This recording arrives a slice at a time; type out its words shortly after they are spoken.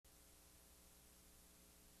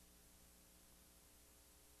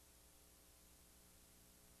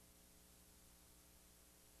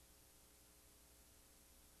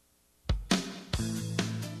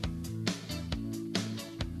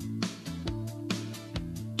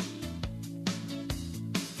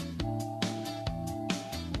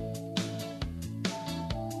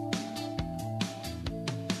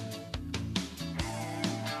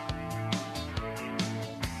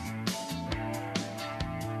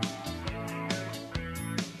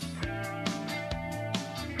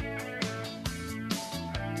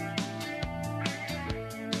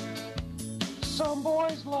Some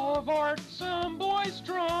boys love art, some boys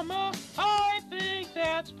drama. I think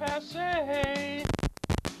that's passé.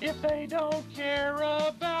 If they don't care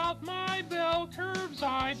about my bell curves,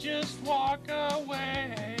 I just walk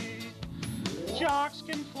away. Jocks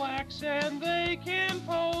can flex and they can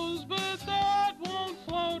pose, but that won't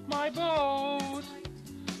float my boat.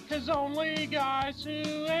 'Cause only guys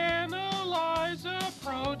who analyze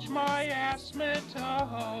approach my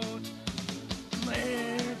asymptote.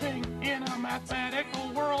 Living in a mathematical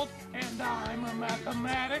world, and I'm a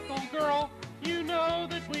mathematical girl. You know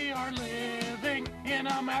that we are living in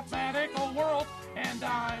a mathematical world, and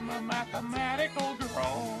I'm a mathematical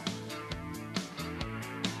girl.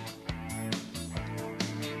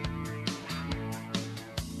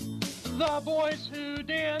 The boys who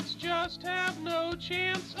dance just have no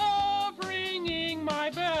chance of ringing my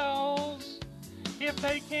bells. If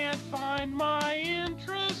they can't find my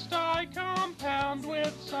interest, I compound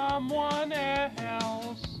with someone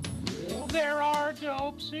else. There are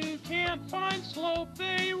dopes who can't find slope,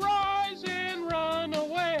 they rise and run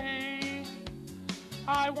away.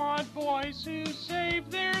 I want boys who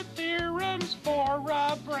save their theorems for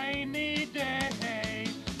a brainy day.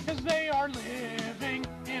 'Cause they are living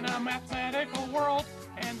in a mathematical world,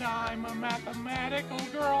 and I'm a mathematical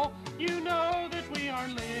girl. You know that we are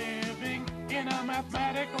living in a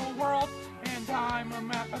mathematical world, and I'm a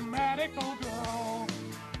mathematical girl.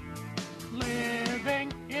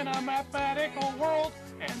 Living in a mathematical world,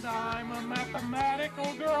 and I'm a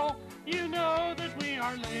mathematical girl. You know that we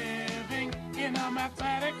are living in a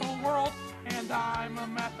mathematical world, and I'm a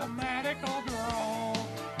mathematical girl.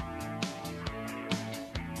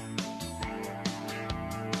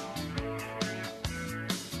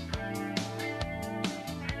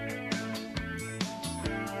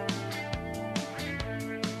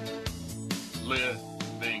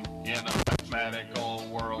 Living in a mathematical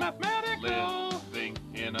world. Living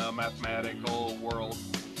in a mathematical world.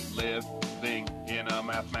 Living in a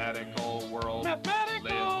mathematical world.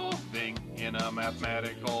 Living in a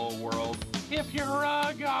mathematical world. If you're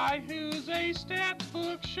a guy who's a stats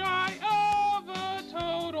book shy of a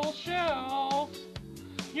total shell,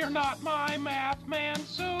 you're not my math man,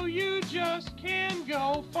 so you just can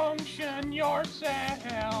go function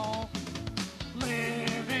yourself.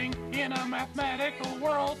 Living in a mathematical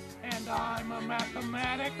world, and I'm a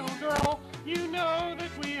mathematical girl. You know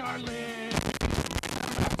that we are living in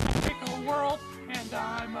a mathematical world, and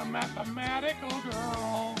I'm a mathematical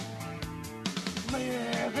girl.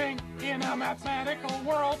 Living in a mathematical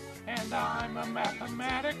world, and I'm a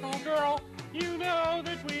mathematical girl. You know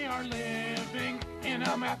that we are living in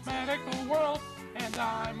a mathematical world, and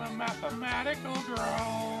I'm a mathematical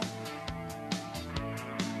girl.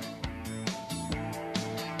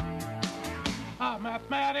 A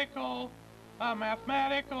mathematical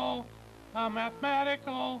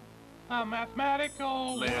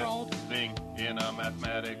world. Living in a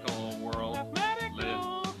mathematical world.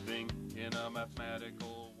 Mathematical. Living in a mathematical